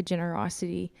experienced the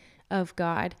generosity of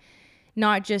God?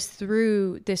 Not just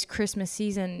through this Christmas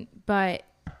season, but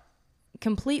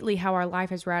completely how our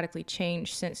life has radically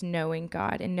changed since knowing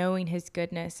God and knowing his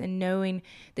goodness and knowing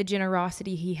the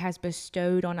generosity he has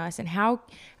bestowed on us. And how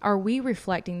are we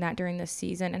reflecting that during this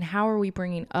season? And how are we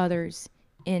bringing others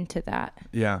into that?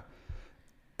 Yeah.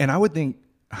 And I would think,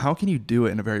 how can you do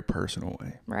it in a very personal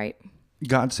way? Right.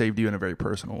 God saved you in a very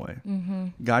personal way.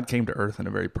 Mm-hmm. God came to earth in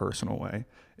a very personal way.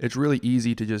 It's really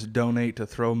easy to just donate, to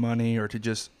throw money, or to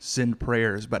just send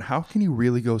prayers. But how can you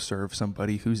really go serve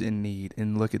somebody who's in need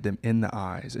and look at them in the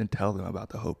eyes and tell them about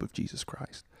the hope of Jesus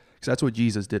Christ? Because that's what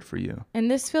Jesus did for you. And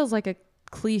this feels like a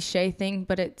cliche thing,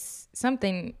 but it's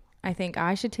something I think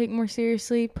I should take more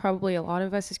seriously. Probably a lot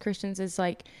of us as Christians, is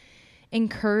like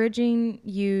encouraging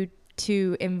you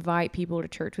to invite people to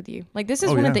church with you. Like, this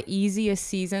is one of the easiest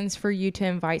seasons for you to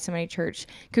invite somebody to church.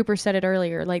 Cooper said it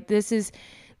earlier. Like, this is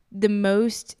the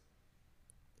most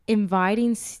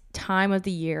inviting time of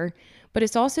the year, but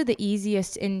it's also the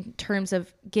easiest in terms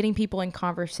of getting people in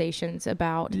conversations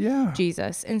about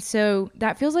Jesus. And so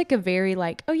that feels like a very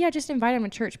like, oh yeah, just invite them to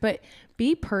church, but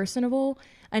be personable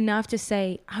enough to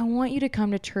say, I want you to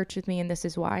come to church with me, and this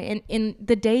is why. And in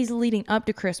the days leading up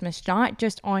to Christmas, not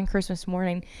just on Christmas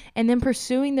morning, and then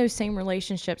pursuing those same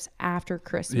relationships after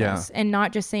Christmas, and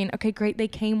not just saying, okay, great, they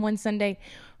came one Sunday,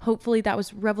 hopefully that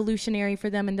was revolutionary for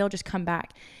them and they'll just come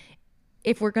back.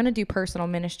 If we're going to do personal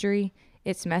ministry,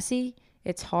 it's messy,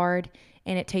 it's hard,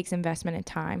 and it takes investment and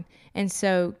time. And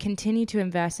so continue to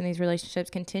invest in these relationships,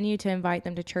 continue to invite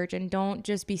them to church, and don't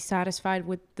just be satisfied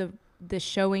with the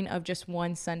showing of just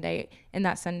one Sunday, and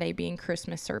that Sunday being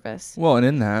Christmas service. Well, and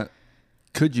in that,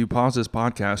 Could you pause this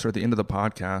podcast or at the end of the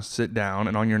podcast, sit down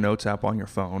and on your notes app on your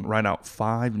phone, write out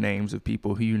 5 names of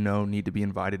people who you know need to be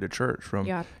invited to church from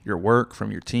your work,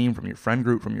 from your team, from your friend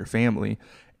group, from your family.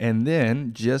 And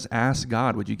then just ask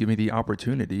God, would you give me the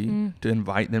opportunity to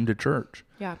invite them to church?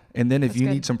 Yeah. And then if you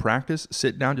need some practice,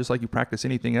 sit down just like you practice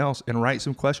anything else and write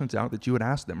some questions out that you would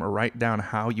ask them, or write down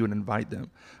how you would invite them.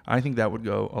 I think that would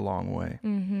go a long way.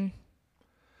 Mm-hmm.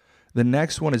 The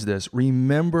next one is this: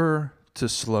 remember to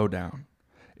slow down.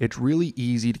 It's really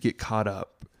easy to get caught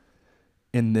up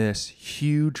in this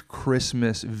huge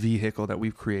Christmas vehicle that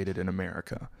we've created in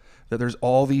America. That there's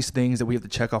all these things that we have to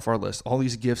check off our list, all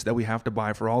these gifts that we have to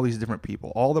buy for all these different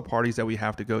people, all the parties that we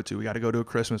have to go to. We got to go to a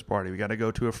Christmas party. We got to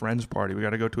go to a friend's party. We got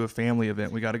to go to a family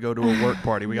event. We got to go to a work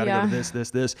party. We got to go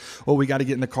to this. Well, we got to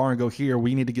get in the car and go here.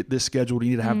 We need to get this scheduled. We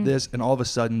need to have this. And all of a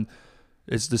sudden,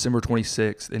 it's December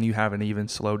 26th, and you haven't even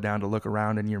slowed down to look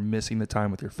around, and you're missing the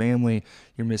time with your family.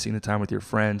 You're missing the time with your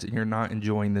friends, and you're not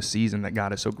enjoying the season that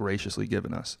God has so graciously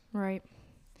given us. Right.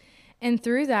 And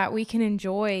through that, we can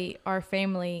enjoy our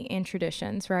family and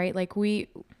traditions, right? Like if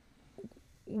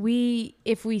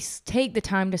we take the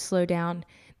time to slow down,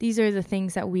 these are the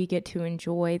things that we get to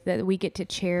enjoy, that we get to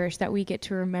cherish, that we get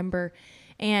to remember.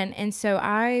 And so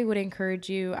I would encourage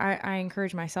you, I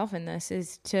encourage myself in this,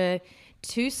 is to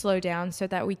slow down so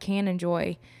that we can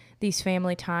enjoy these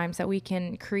family times, that we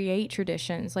can create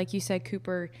traditions. Like you said,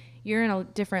 Cooper, you're in a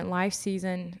different life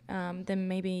season than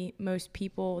maybe most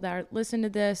people that are listening to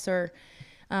this, or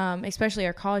especially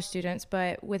our college students.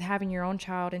 But with having your own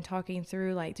child and talking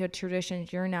through like the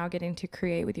traditions you're now getting to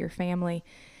create with your family,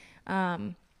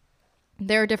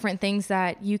 there are different things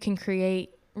that you can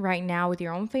create right now with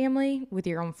your own family, with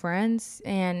your own friends,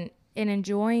 and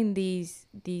enjoying these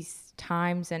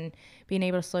times and being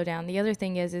able to slow down. The other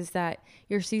thing is that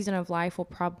your season of life will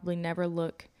probably never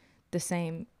look the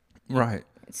same. Right.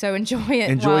 So enjoy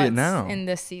it now in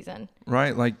this season.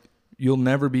 Right. Like, you'll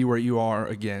never be where you are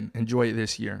again. Enjoy it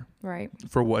this year. Right.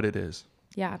 For what it is.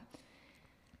 Yeah.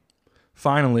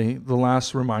 Finally, the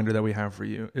last reminder that we have for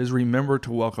you is remember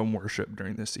to welcome worship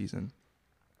during this season.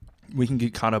 We can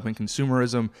get caught up in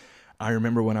consumerism. I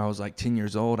remember when I was like 10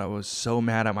 years old, I was so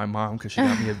mad at my mom because she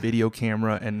got me a video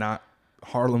camera and not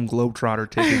Harlem Globetrotter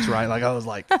tickets, right? Like, I was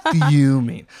like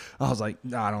fuming. I was like,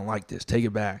 no, I don't like this. Take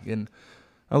it back. And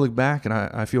I look back and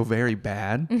I feel very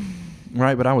bad,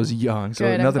 right? But I was young,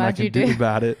 so nothing I can do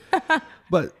about it.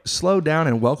 But slow down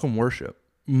and welcome worship.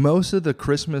 Most of the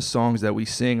Christmas songs that we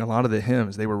sing, a lot of the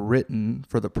hymns, they were written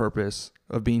for the purpose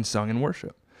of being sung in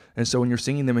worship. And so when you're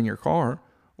singing them in your car,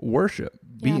 worship.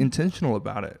 Be intentional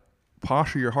about it.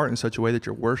 Posture your heart in such a way that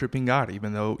you're worshiping God,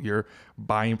 even though you're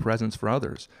buying presents for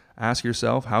others. Ask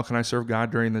yourself, how can I serve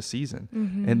God during this season?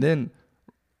 Mm-hmm. And then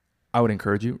I would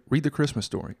encourage you, read the Christmas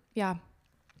story. Yeah.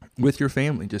 With your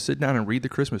family. Just sit down and read the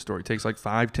Christmas story. It takes like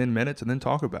 5-10 minutes, and then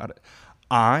talk about it.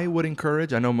 I would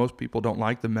encourage, I know most people don't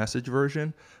like the Message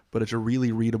version, but it's a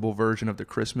really readable version of the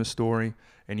Christmas story,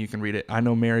 and you can read it. I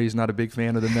know Mary's not a big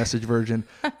fan of the Message version,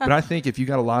 but I think if you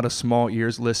got a lot of small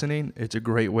ears listening, it's a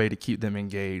great way to keep them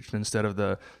engaged instead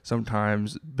of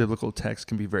sometimes biblical text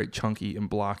can be very chunky and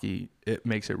blocky. It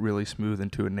makes it really smooth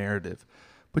into a narrative.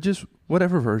 But just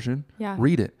whatever version,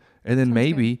 read it. And then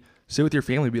maybe sit with your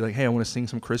family and be like, hey, I want to sing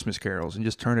some Christmas carols, and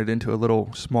just turn it into a little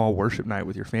small worship night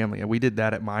with your family. And we did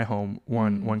that at my home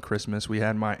one Christmas. We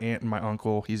had my aunt and my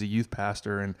uncle, he's a youth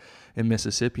pastor in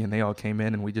Mississippi, and they all came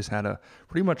in, and we just had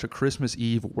pretty much a Christmas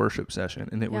Eve worship session.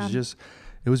 And it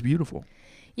was beautiful.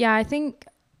 Yeah, I think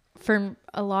for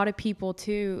a lot of people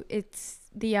too, it's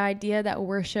the idea that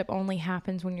worship only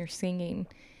happens when you're singing.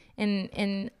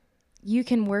 And you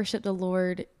can worship the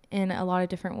Lord in a lot of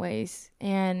different ways.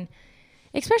 And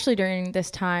especially during this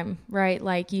time, right?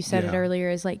 Like you said it earlier,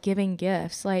 is like giving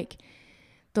gifts. Like,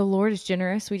 the Lord is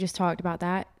generous. We just talked about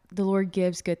that. The Lord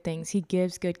gives good things. He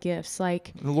gives good gifts.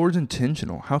 Like, the Lord's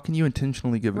intentional. How can you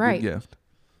intentionally give a good gift?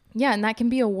 Yeah, and that can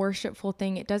be a worshipful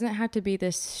thing. It doesn't have to be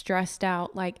this stressed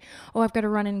out, like, oh, I've got to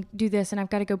run and do this, and I've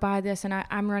got to go buy this, and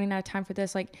I'm running out of time for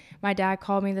this. Like, my dad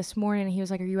called me this morning, and he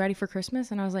was like, are you ready for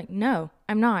Christmas? And I was like, no,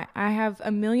 I'm not. I have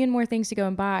a million more things to go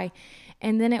and buy.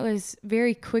 And then it was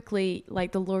very quickly,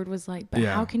 like, the Lord was like, but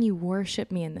how can you worship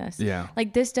me in this? Yeah.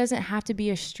 Like, this doesn't have to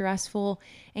be a stressful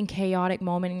and chaotic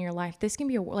moment in your life. This can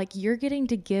be like, you're getting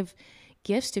to give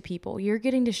gifts to people. You're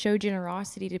getting to show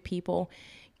generosity to people.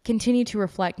 Continue to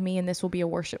reflect me, and this will be a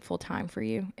worshipful time for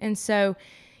you. And so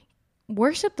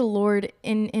worship the Lord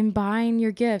in buying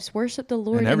your gifts. Worship the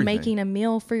Lord in making a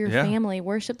meal for your family.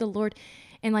 Worship the Lord.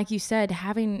 And like you said,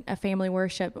 having a family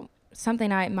worship,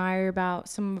 something I admire about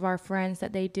some of our friends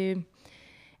that they do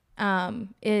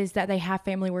is that they have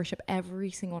family worship every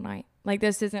single night. Like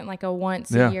this isn't like a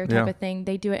once Yeah, a year type yeah. of thing.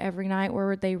 They do it every night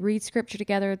where they read scripture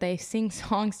together, they sing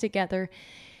songs together,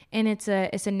 and it's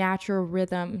a natural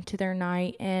rhythm to their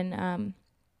night. And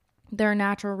there are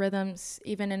natural rhythms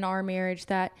even in our marriage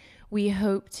that we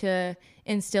hope to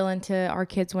instill into our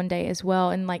kids one day as well.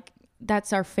 And like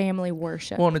that's our family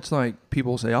worship. Well, and it's like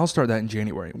people say, I'll start that in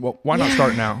January. Well, why not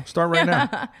start now? Start right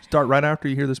now. Start right after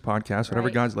you hear this podcast, whatever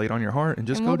Right. God's laid on your heart, and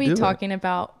just And go we'll be do talking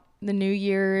about the New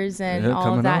Year's and Yeah, all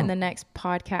coming of that up. in the next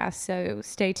podcast. So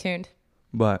stay tuned. it.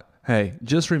 But hey,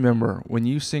 just remember when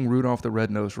you sing Rudolph the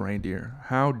Red-Nosed Reindeer,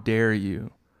 how dare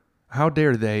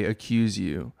they accuse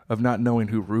you of not knowing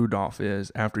who Rudolph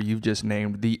is after you've just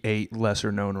named the 8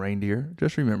 lesser known reindeer?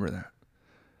 Just remember that.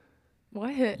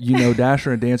 What? You know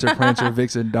Dasher and Dancer, Prancer,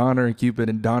 Vixen, Donner and Cupid,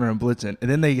 and Donner and Blitzen. And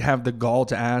then they have the gall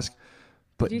to ask,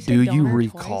 but you say do you Donner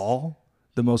recall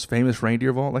the most famous reindeer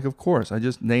of all? Like, of course. I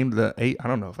just named the 8. I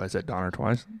don't know if I said Donner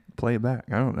twice. Play it back.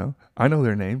 I don't know. I know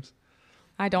their names.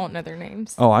 I don't know their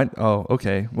names. Oh,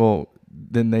 okay. Well,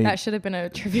 then they... That should have been a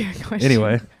trivia question.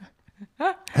 Anyway.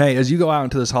 Hey, as you go out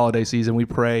into this holiday season, we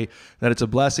pray that it's a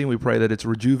blessing. We pray that it's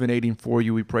rejuvenating for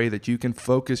you. We pray that you can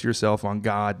focus yourself on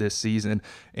God this season.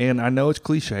 And I know it's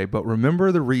cliche, but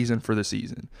remember the reason for the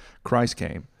season. Christ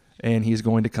came, and he's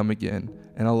going to come again,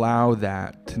 and allow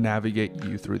that to navigate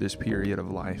you through this period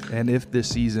of life. And if this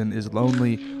season is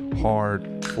lonely,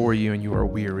 hard for you, and you are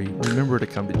weary, remember to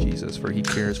come to Jesus, for he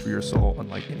cares for your soul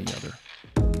unlike any other.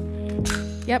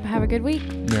 Yep. Have a good week.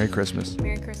 Merry Christmas.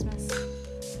 Merry Christmas.